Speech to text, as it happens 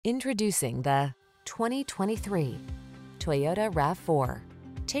Introducing the 2023 Toyota RAV4.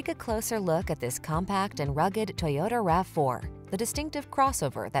 Take a closer look at this compact and rugged Toyota RAV4, the distinctive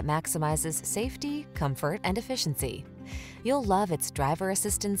crossover that maximizes safety, comfort, and efficiency. You'll love its driver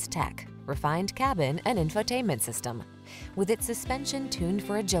assistance tech, refined cabin, and infotainment system. With its suspension tuned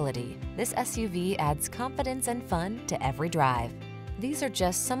for agility, this SUV adds confidence and fun to every drive. These are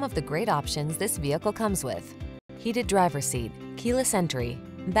just some of the great options this vehicle comes with: heated driver's seat, keyless entry,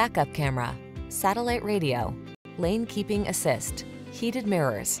 backup camera, satellite radio, lane keeping assist, heated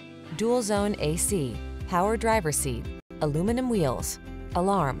mirrors, dual zone AC, power driver's seat, aluminum wheels,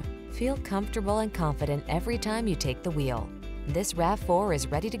 alarm. Feel comfortable and confident every time you take the wheel. This RAV4 is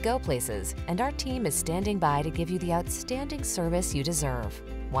ready to go places, and our team is standing by to give you the outstanding service you deserve.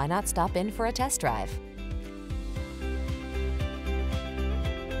 Why not stop in for a test drive?